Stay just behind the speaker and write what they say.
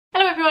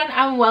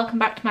everyone and welcome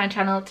back to my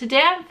channel.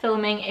 Today I'm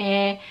filming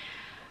a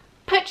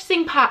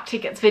purchasing park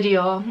tickets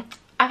video.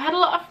 I've had a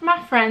lot of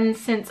my friends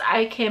since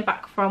I came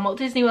back from Walt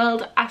Disney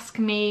World ask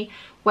me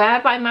where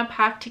I buy my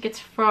park tickets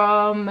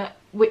from,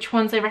 which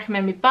ones they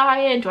recommend me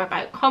buying, do I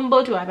buy a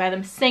combo, do I buy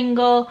them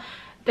single?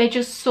 They're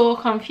just so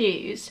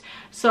confused.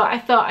 So I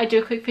thought I'd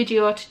do a quick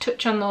video to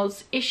touch on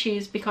those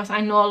issues because I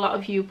know a lot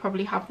of you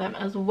probably have them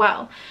as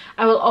well.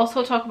 I will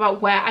also talk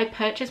about where I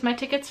purchased my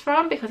tickets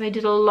from because I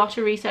did a lot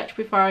of research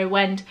before I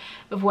went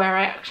of where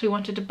I actually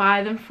wanted to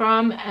buy them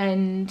from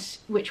and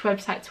which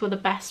websites were the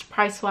best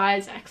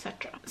price-wise,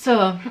 etc.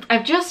 So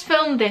I've just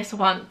filmed this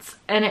once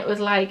and it was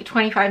like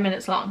 25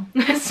 minutes long.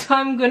 So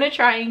I'm gonna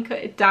try and cut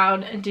it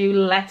down and do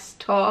less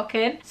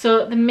talking.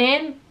 So the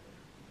main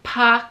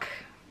park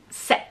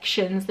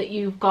sections that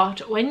you've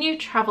got when you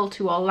travel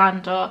to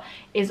Orlando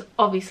is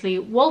obviously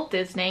Walt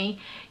Disney.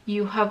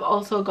 You have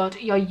also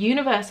got your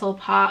Universal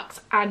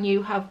parks and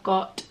you have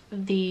got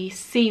the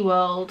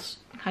SeaWorld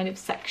kind of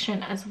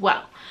section as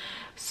well.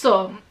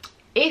 So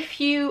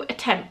if you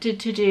attempted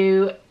to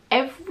do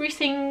every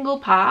single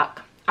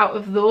park out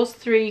of those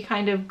three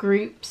kind of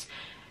groups,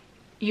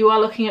 you are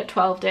looking at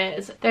 12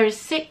 days. There is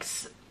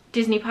 6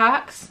 Disney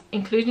parks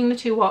including the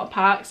 2 water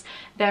parks.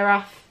 There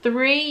are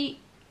 3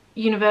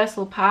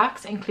 Universal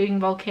parks including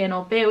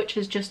Volcano Bay, which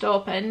has just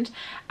opened,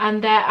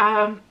 and there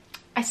are,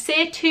 I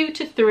say 2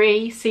 to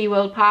 3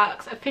 SeaWorld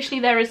parks. Officially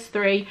there is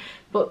 3,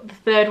 but the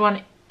third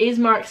one is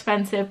more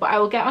expensive, but I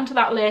will get onto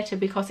that later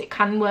because it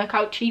can work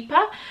out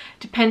cheaper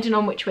depending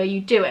on which way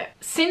you do it.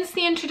 Since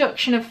the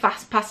introduction of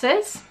fast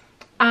passes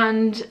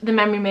and the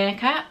memory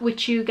maker,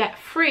 which you get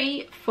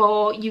free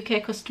for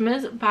UK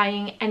customers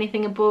buying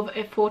anything above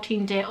a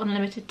 14-day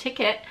unlimited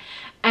ticket,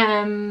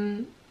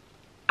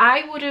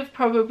 I would have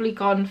probably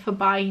gone for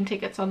buying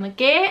tickets on the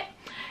gate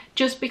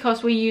just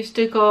because we used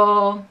to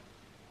go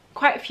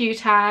quite a few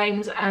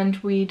times and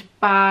we'd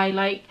buy,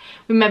 like,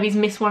 we maybe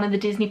miss one of the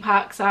Disney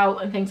parks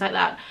out and things like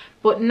that.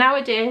 But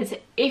nowadays,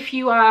 if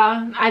you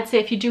are, I'd say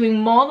if you're doing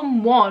more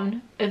than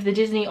one of the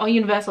Disney or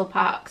Universal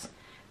parks,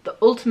 the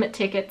ultimate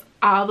tickets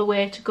are the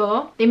way to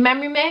go. The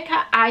memory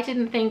maker I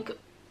didn't think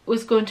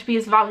was going to be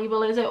as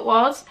valuable as it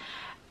was.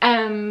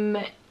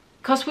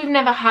 Because we've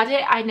never had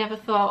it, I never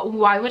thought,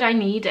 why would I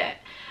need it?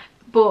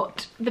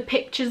 But the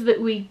pictures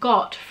that we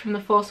got from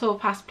the Force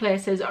Pass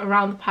places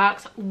around the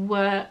parks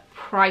were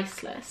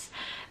priceless.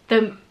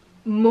 The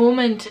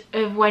moment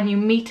of when you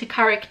meet a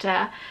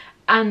character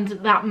and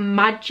that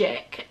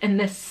magic and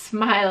the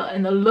smile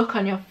and the look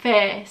on your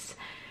face,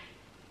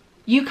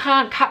 you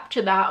can't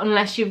capture that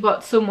unless you've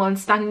got someone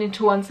standing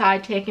to one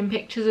side taking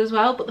pictures as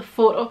well. But the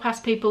Photo Pass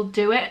people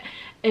do it,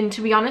 and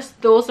to be honest,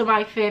 those are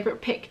my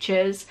favourite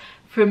pictures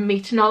from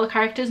meeting all the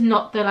characters,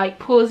 not the like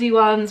posy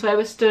ones where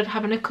we're stood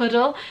having a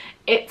cuddle.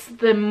 It's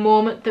the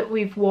moment that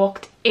we've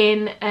walked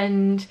in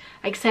and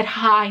like said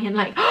hi and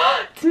like,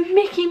 oh, it's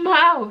Mickey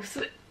Mouse.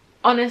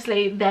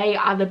 Honestly, they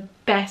are the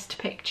best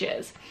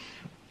pictures.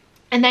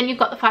 And then you've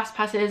got the fast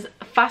passes.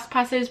 Fast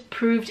passes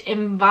proved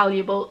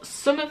invaluable.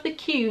 Some of the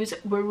queues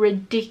were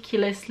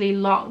ridiculously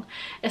long,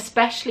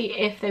 especially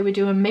if they were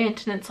doing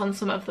maintenance on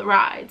some of the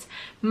rides.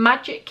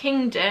 Magic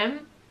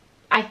Kingdom,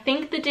 I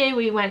think the day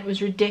we went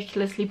was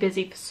ridiculously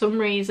busy for some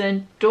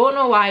reason. Don't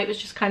know why, it was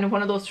just kind of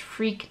one of those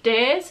freak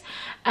days.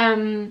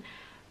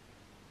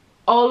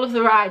 All of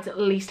the rides at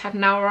least had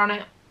an hour on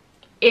it,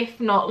 if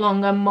not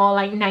longer, more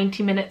like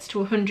 90 minutes to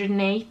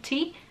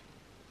 120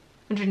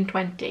 for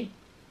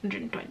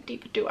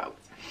 2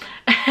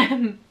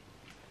 hours.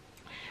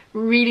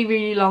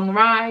 Really long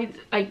rides,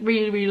 like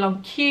really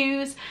long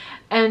queues,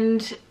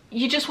 and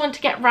you just want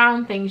to get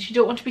round things. You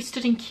don't want to be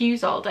stood in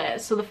queues all day.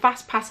 So the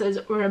fast passes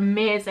were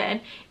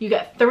amazing. You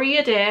get 3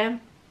 a day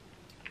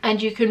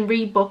and you can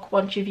rebook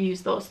once you've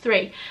used those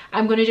 3.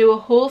 I'm going to do a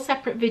whole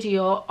separate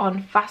video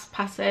on fast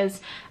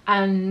passes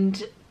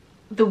and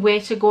the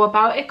way to go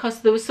about it, because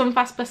there was some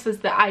fast passes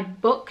that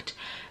I'd booked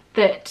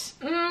that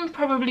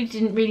probably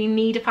didn't really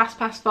need a fast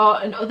pass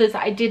for, and others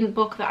that I didn't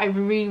book that I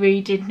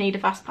really did need a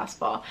fast pass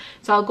for.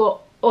 So I'll go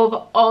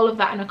over all of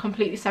that in a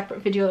completely separate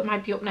video that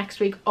might be up next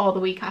week or the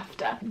week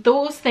after.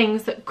 Those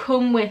things that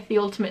come with the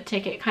ultimate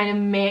ticket kind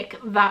of make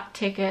that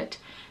ticket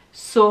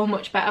so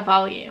much better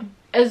value.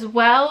 As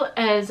well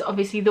as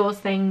obviously those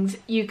things,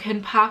 you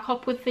can park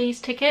up with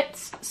these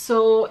tickets.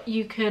 So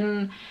you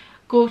can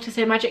go to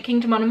say Magic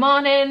Kingdom on a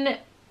morning,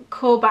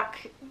 go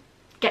back,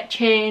 get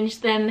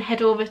changed, then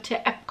head over to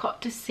Epcot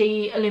to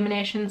see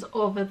illuminations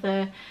over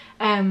the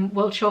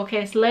World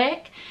Showcase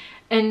Lake.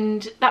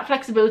 And that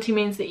flexibility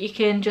means that you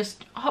can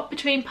just hop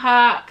between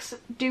parks,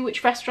 do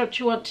which restaurant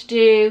you want to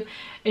do,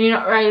 and you're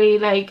not really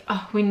like,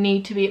 oh, we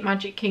need to be at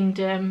Magic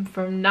Kingdom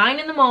from 9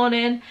 in the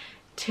morning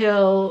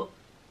till,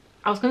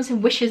 I was going to say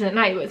Wishes at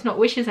night, but it's not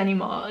Wishes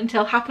anymore,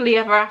 until Happily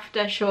Ever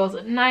After shows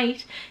at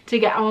night to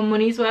get our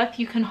money's worth.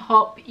 You can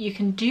hop, you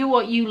can do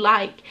what you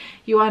like.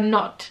 You are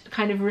not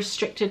kind of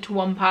restricted to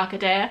one park a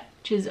day,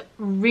 which is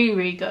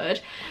really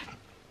good.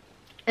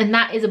 And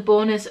that is a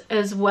bonus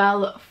as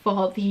well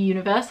for the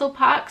Universal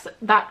parks.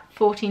 That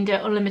 14-day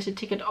unlimited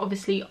ticket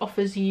obviously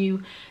offers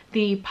you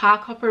the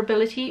park hopper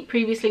ability.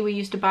 Previously we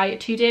used to buy a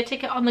 2-day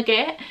ticket on the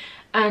gate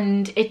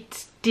and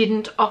it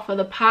didn't offer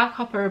the park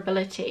hopper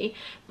ability,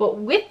 but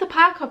with the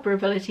park hopper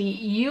ability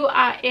you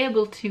are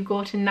able to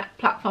go to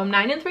platform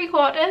 9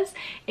 3/4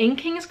 in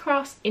King's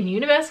Cross in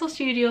Universal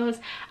Studios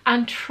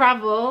and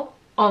travel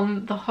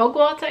on the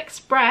Hogwarts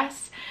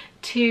Express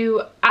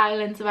to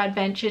Islands of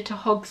Adventure to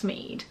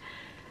Hogsmeade.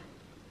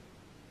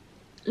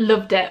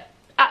 Loved it,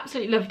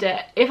 absolutely loved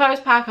it. If I was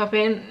park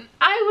hopping,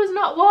 I was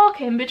not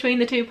walking between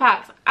the two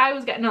parks, I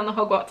was getting on the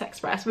Hogwarts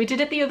Express. We did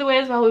it the other way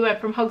as well. We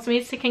went from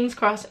Hogsmeade to King's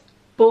Cross.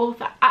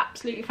 Both are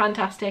absolutely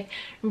fantastic,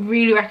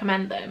 really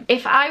recommend them.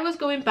 If I was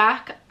going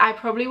back, I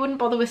probably wouldn't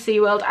bother with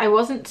SeaWorld. I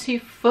wasn't too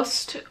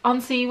fussed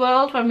on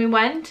SeaWorld when we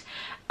went,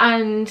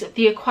 and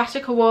the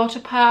Aquatica water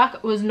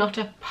park was not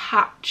a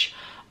patch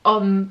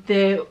on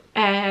the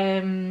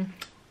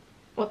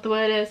what the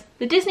word is,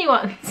 the Disney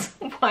ones.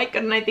 Why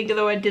couldn't I think of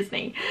the word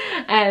Disney?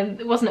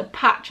 It wasn't a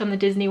patch on the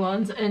Disney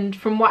ones, and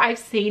from what I've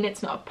seen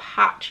it's not a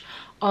patch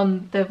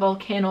on the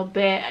Volcano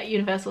Bay at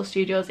Universal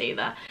Studios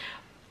either.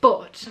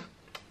 But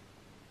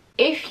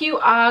if you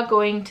are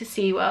going to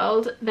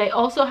SeaWorld, they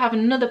also have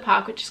another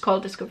park which is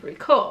called Discovery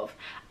Cove.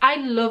 I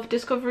love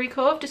Discovery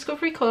Cove.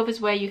 Discovery Cove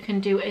is where you can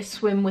do a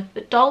swim with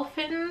the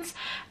dolphins,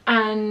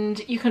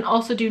 and you can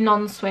also do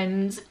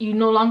non-swims. You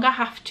no longer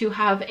have to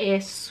have a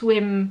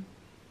swim,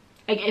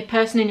 like a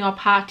person in your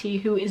party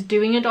who is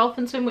doing a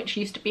dolphin swim, which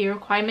used to be a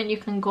requirement. You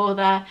can go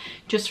there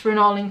just for an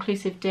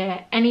all-inclusive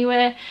day.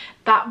 Anyway,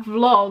 that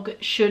vlog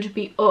should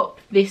be up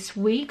this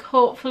week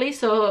hopefully,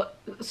 so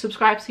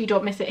subscribe so you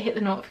don't miss it, hit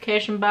the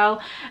notification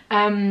bell.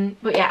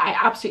 But yeah, I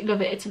absolutely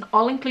love it. It's an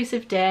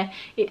all-inclusive day.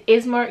 It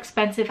is more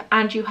expensive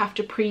and you have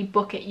to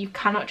pre-book it. You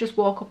cannot just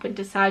walk up and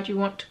decide you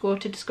want to go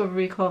to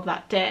Discovery Cove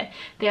that day.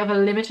 They have a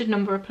limited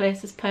number of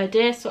places per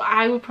day, so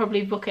I would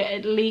probably book it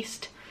at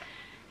least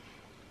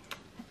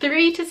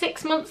 3 to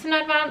 6 months in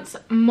advance,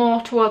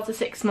 more towards the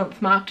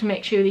 6-month mark, to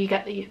make sure that you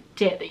get the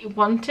date that you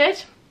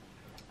wanted.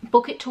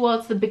 Book it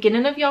towards the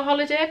beginning of your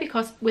holiday,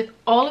 because with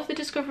all of the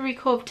Discovery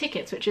Cove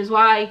tickets, which is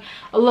why,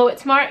 although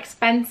it's more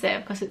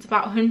expensive because it's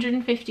about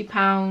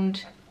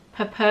 £150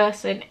 per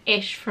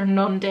person-ish for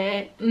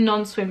a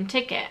non-swim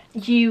ticket,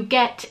 you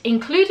get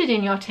included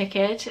in your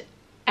ticket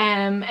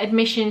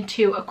admission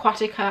to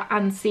Aquatica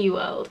and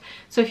SeaWorld.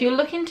 So if you're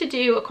looking to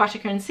do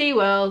Aquatica and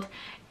SeaWorld,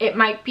 it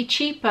might be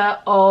cheaper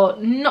or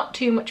not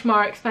too much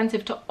more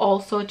expensive to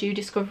also do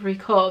Discovery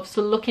Cove,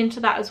 so look into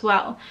that as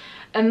well.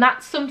 And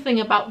that's something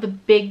about the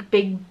big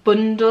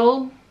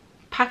bundle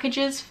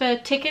packages for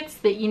tickets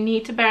that you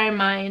need to bear in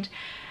mind.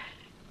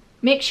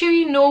 Make sure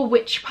you know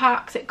which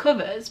parks it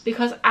covers,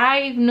 because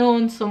I've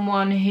known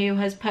someone who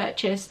has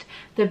purchased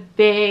the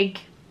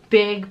big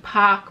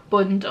park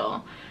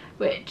bundle,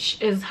 which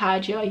has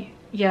had your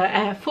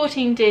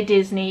 14-day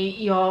Disney,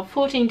 your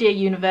 14-day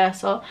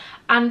Universal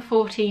and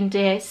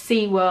 14-day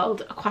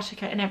SeaWorld,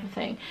 Aquatica and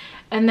everything.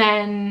 And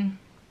then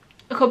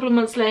a couple of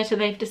months later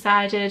they've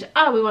decided,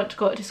 oh, we want to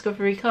go to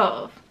Discovery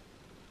Cove.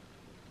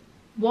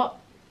 What?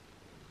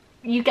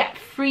 You get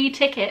free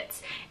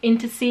tickets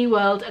into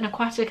SeaWorld and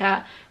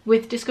Aquatica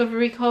with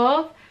Discovery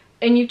Cove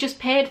and you've just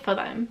paid for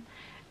them.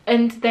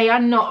 And they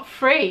are not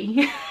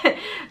free.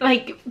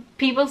 Like,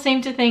 people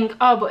seem to think,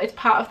 oh, but it's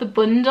part of the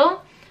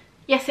bundle.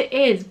 Yes, it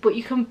is, but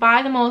you can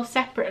buy them all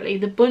separately.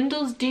 The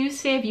bundles do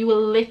save you a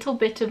little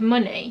bit of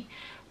money,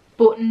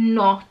 but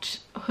not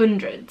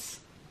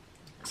hundreds.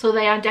 So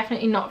they are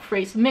definitely not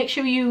free. So make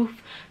sure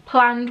you've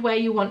planned where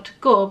you want to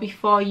go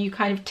before you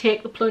kind of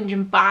take the plunge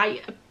and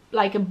buy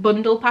like a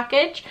bundle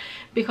package,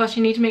 because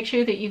you need to make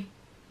sure that you're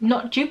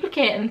not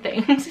duplicating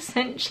things,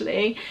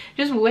 essentially,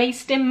 just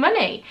wasting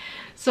money.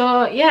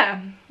 So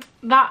yeah,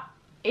 that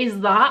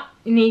is that.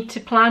 You need to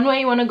plan where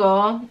you want to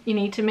go. You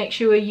need to make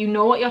sure you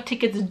know what your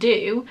tickets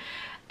do.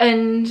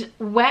 And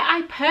where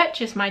I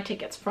purchase my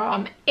tickets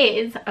from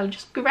is, I'll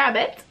just grab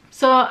it.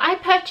 So I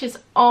purchase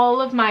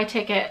all of my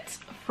tickets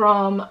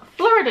from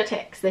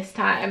Floridatix this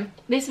time.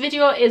 This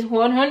video is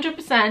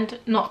 100%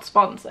 not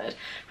sponsored.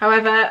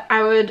 However,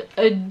 I would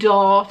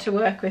adore to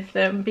work with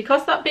them,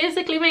 because that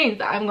basically means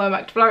that I'm going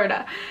back to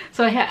Florida.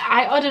 So yeah,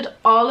 I ordered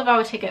all of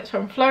our tickets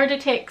from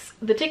Floridatix.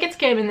 The tickets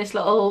came in this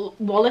little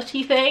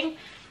wallety thing.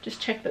 Just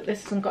check that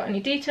this hasn't got any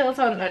details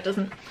on. No, it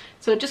doesn't.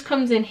 So it just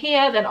comes in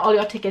here, then all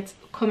your tickets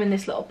come in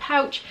this little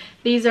pouch.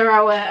 These are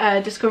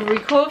our Discovery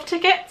Cove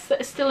tickets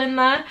that are still in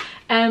there.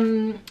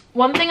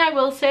 One thing I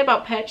will say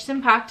about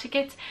purchasing park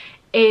tickets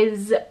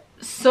is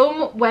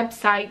some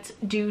websites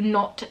do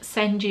not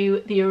send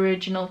you the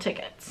original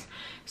tickets.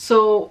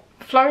 So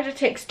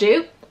Floridatix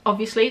do,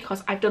 obviously,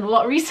 because I've done a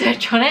lot of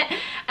research on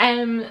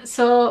it.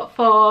 So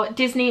for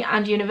Disney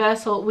and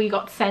Universal, we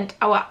got sent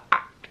our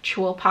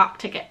actual park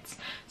tickets.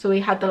 So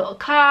we had the little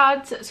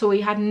cards, so we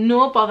had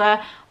no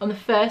bother on the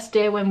first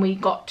day when we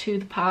got to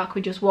the park.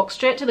 We just walked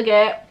straight to the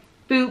gate,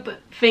 boop,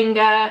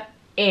 finger,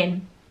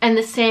 in. And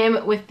the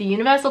same with the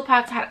Universal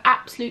parks. I had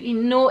absolutely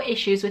no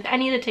issues with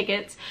any of the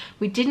tickets.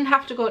 We didn't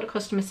have to go to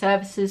customer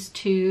services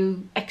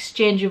to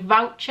exchange a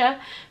voucher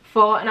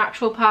for an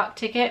actual park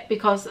ticket,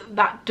 because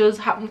that does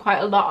happen quite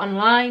a lot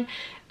online.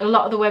 A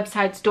lot of the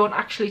websites don't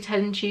actually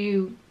send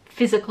you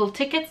physical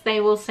tickets. They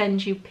will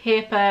send you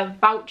paper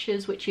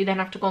vouchers, which you then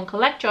have to go and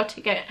collect your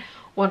ticket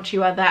once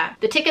you are there.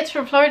 The tickets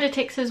from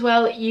Floridatix as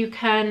well, you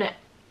can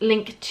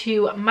link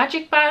to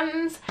Magic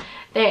Bands.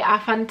 They are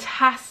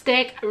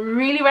fantastic. I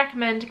really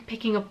recommend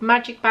picking up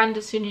Magic Band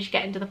as soon as you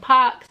get into the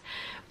parks.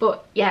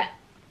 But yeah,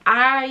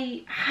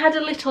 I had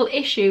a little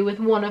issue with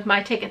one of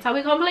my tickets. I'll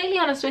be completely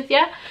honest with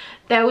you.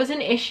 There was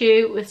an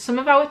issue with some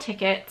of our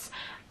tickets,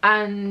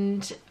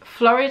 and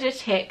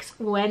Floridatix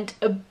went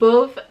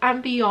above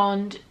and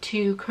beyond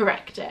to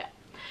correct it.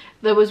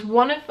 There was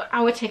one of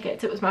our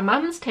tickets, it was my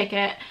mum's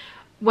ticket,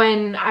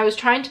 when I was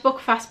trying to book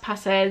fast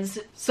passes.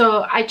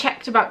 So I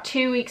checked about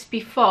 2 weeks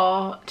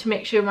before to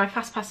make sure my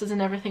fast passes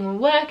and everything were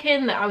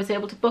working, that I was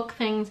able to book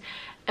things,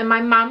 and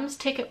my mum's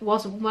ticket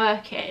wasn't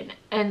working,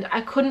 and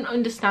I couldn't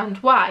understand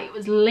why. It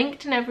was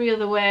linked in every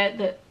other way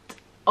that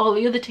all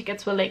the other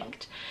tickets were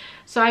linked.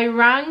 So I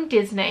rang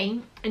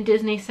Disney, and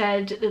Disney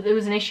said that there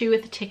was an issue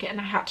with the ticket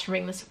and I had to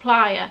ring the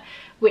supplier,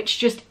 which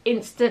just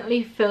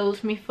instantly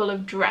filled me full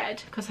of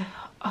dread, because I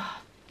thought,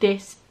 oh,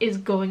 this is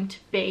going to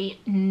be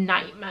a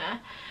nightmare,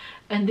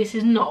 and this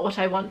is not what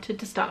I wanted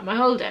to start my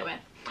holiday with.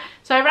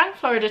 So I rang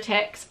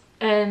Floridatix,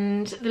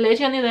 and the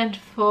lady on the other end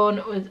of the phone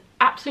was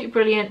absolutely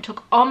brilliant,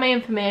 took all my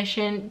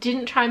information,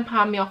 didn't try and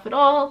palm me off at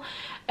all.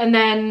 And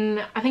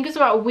then I think it was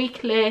about a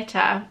week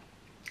later,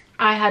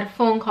 I had a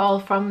phone call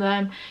from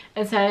them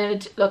and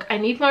said, look, I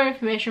need more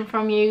information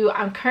from you.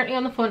 I'm currently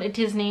on the phone to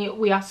Disney.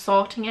 We are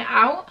sorting it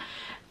out.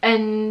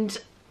 And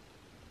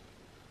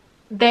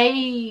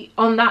they,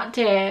 on that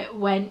day,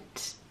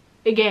 went,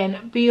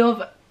 again,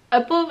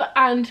 above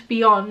and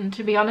beyond,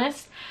 to be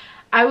honest.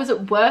 I was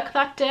at work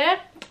that day.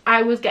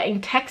 I was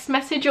getting text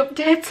message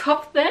updates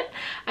off them.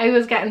 I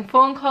was getting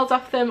phone calls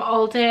off them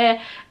all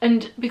day,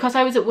 and because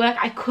I was at work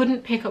I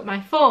couldn't pick up my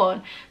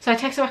phone. So I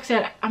texted back and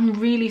said, I'm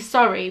really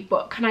sorry,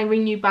 but can I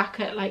ring you back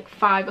at like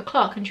 5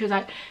 o'clock? And she was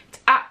like, it's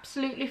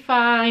absolutely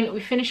fine, we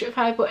finish at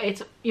 5,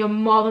 but you're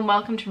more than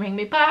welcome to ring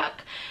me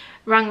back.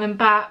 Rang them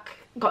back,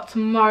 got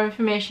some more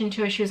information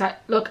to her. She was like,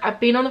 look, I've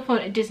been on the phone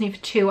at Disney for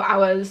 2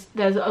 hours,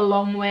 there's a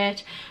long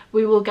wait,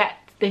 we will get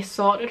this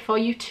sorted for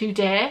you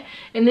today.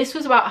 And this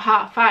was about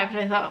 5:30, and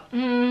I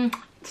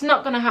thought, it's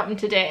not gonna happen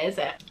today, is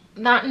it?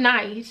 That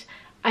night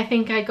I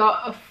think I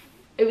got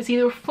it was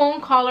either a phone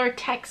call or a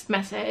text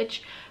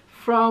message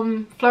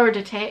from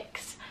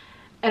Floridatix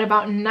at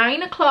about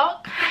 9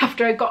 o'clock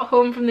after I got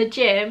home from the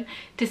gym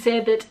to say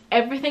that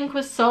everything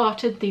was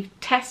sorted, they've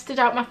tested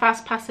out my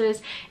fast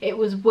passes, it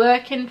was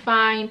working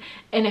fine,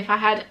 and if I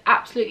had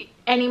absolutely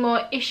any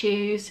more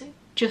issues,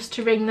 just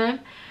to ring them.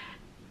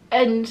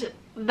 And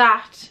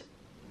that,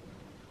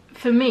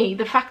 for me,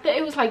 the fact that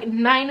it was like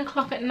 9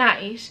 o'clock at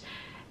night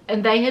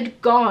and they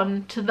had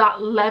gone to that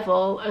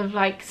level of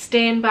like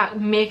staying back,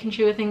 making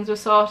sure things were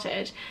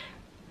sorted,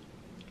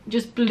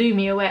 just blew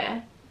me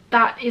away.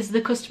 That is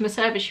the customer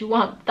service you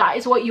want. That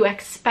is what you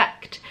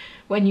expect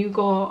when you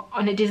go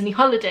on a Disney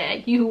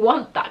holiday. You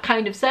want that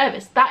kind of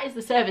service. That is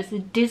the service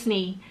that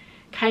Disney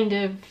kind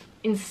of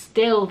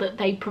instill that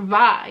they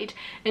provide.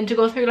 And to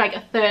go through like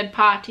a third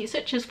party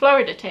such as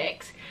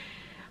Floridatix,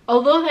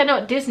 although they're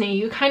not Disney,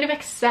 you kind of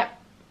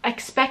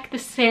expect the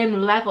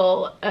same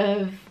level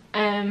of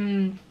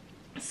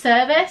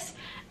service,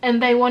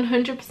 and they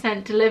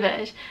 100%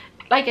 delivered.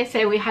 Like I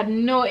say, we had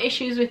no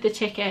issues with the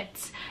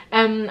tickets,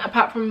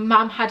 apart from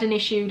Mum had an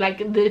issue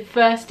like the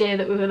first day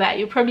that we were there.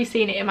 You've probably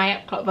seen it in my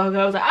Epcot vlog.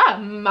 I was like,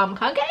 Mum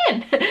can't get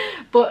in.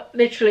 But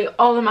literally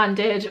all the man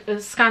did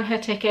was scan her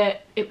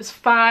ticket. It was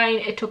fine.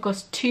 It took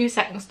us 2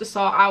 seconds to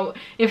sort out.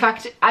 In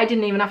fact, I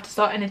didn't even have to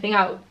sort anything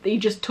out. He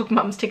just took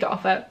Mum's ticket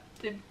off her.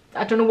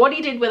 I don't know what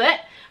he did with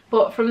it,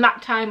 but from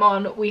that time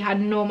on we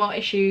had no more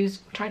issues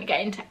trying to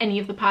get into any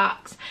of the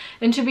parks.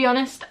 And to be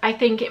honest, I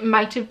think it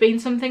might have been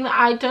something that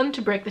I'd done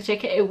to break the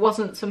ticket. It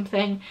wasn't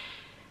something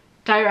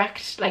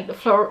direct like the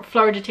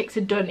Floridatix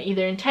had done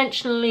either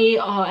intentionally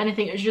or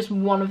anything. It was just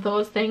one of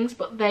those things,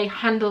 but they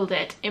handled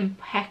it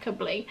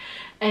impeccably.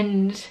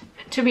 And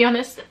to be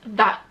honest,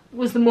 that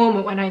was the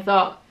moment when I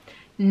thought,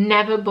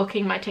 never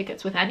booking my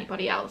tickets with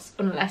anybody else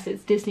unless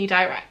it's Disney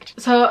Direct.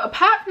 So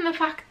apart from the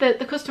fact that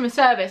the customer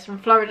service from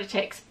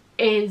Floridatix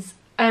is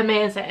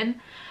amazing,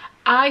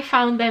 I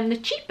found them the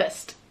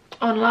cheapest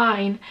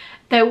online.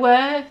 There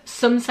were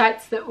some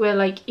sites that were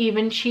like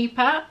even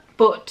cheaper,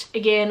 but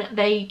again,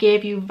 they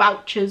gave you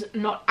vouchers,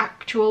 not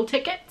actual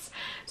tickets.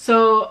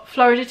 So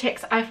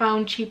Floridatix I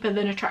found cheaper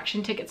than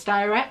Attraction Tickets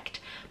Direct,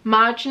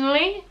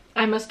 marginally,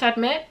 I must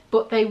admit,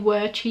 but they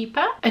were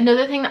cheaper.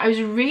 Another thing that I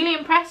was really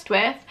impressed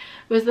with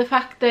was the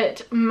fact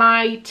that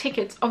my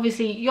tickets,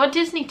 obviously your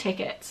Disney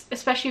tickets,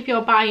 especially if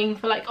you're buying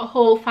for like a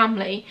whole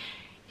family,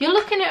 you're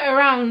looking at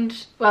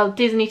around, well,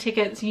 Disney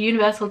tickets,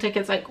 Universal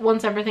tickets, like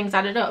once everything's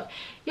added up,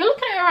 you're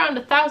looking at around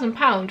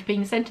 £1,000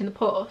 being sent in the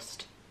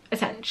post,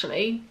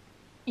 essentially.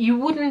 you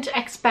wouldn't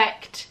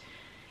expect,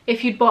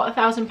 if you'd bought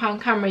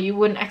 £1,000 camera, you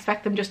wouldn't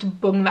expect them just to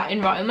bung that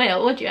in Royal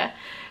Mail, would you?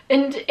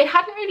 And it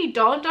hadn't really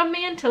dawned on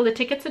me until the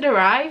tickets had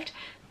arrived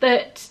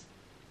that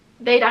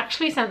they'd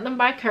actually sent them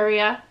by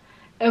courier.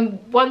 And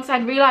once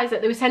I'd realised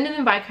that they were sending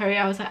them by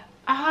courier, I was like,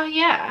 oh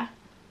yeah,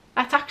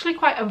 that's actually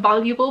quite a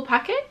valuable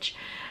package.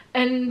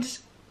 And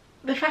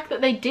the fact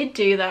that they did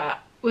do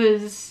that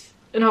was,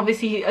 and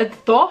obviously I'd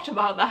thought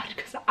about that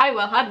because I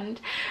well hadn't,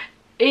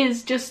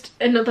 is just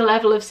another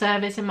level of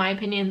service in my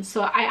opinion.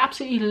 So I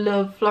absolutely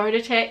love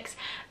Floridatix,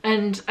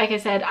 and like I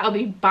said, I'll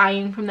be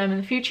buying from them in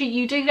the future.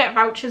 You do get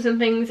vouchers and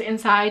things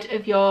inside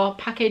of your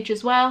package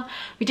as well.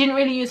 We didn't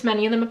really use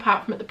many of them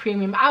apart from at the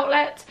premium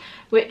outlets,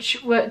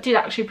 which did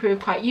actually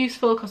prove quite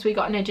useful because we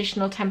got an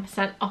additional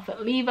 10% off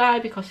at Levi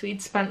because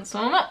we'd spent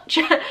so much.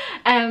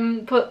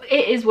 But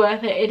it is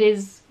worth it. It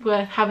is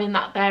worth having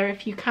that there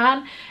if you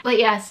can. But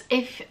yes,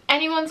 if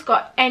anyone's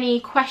got any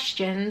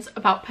questions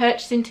about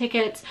purchasing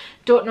tickets,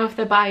 don't know if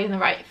they're buying the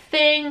right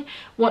thing,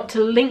 want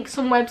to link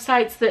some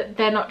websites that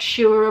they're not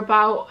sure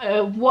about,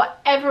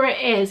 whatever it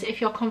is, if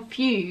you're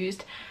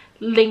confused,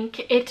 link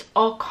it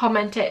or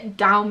comment it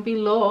down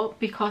below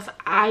because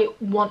I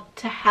want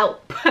to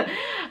help.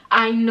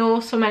 I know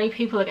so many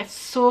people that get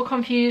so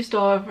confused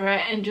over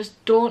it and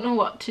just don't know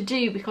what to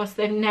do because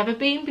they've never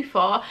been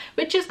before,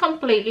 which is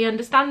completely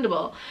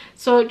understandable.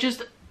 So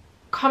just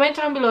comment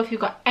down below if you've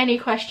got any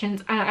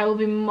questions and I will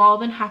be more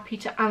than happy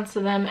to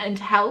answer them and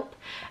to help.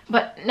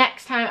 But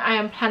next time I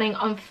am planning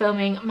on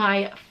filming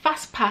my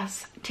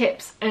FastPass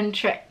tips and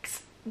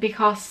tricks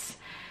because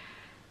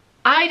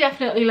I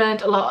definitely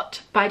learned a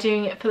lot by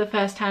doing it for the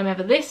first time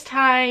ever this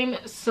time,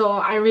 so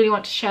I really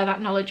want to share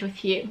that knowledge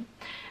with you.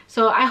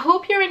 So I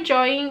hope you're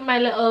enjoying my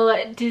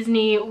little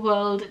Disney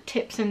World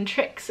tips and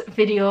tricks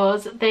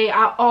videos. They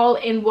are all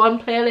in one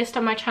playlist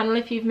on my channel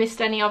if you've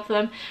missed any of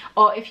them,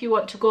 or if you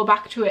want to go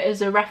back to it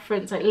as a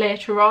reference like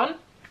later on.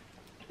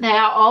 They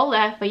are all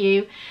there for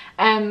you.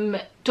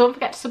 Don't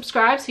forget to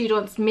subscribe so you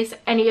don't miss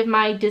any of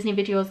my Disney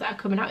videos that are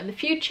coming out in the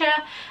future.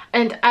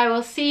 And I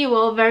will see you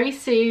all very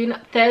soon.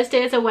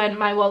 Thursdays are when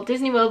my Walt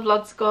Disney World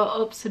vlogs go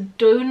up, so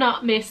do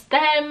not miss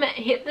them.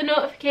 Hit the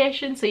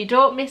notification so you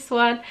don't miss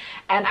one.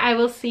 And I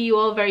will see you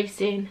all very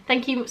soon.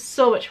 Thank you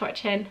so much for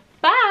watching.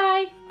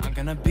 Bye! I'm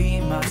gonna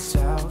be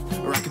myself,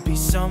 or I could be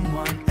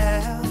someone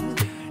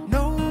else.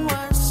 No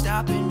one's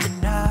stopping me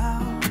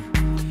now.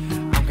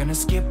 I'm gonna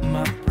skip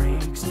my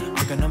breaks,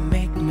 I'm gonna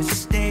make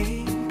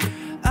mistakes.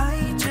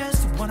 I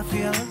just wanna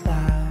feel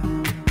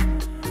alive.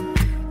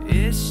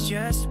 It's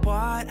just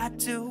what I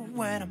do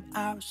when I'm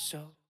out, so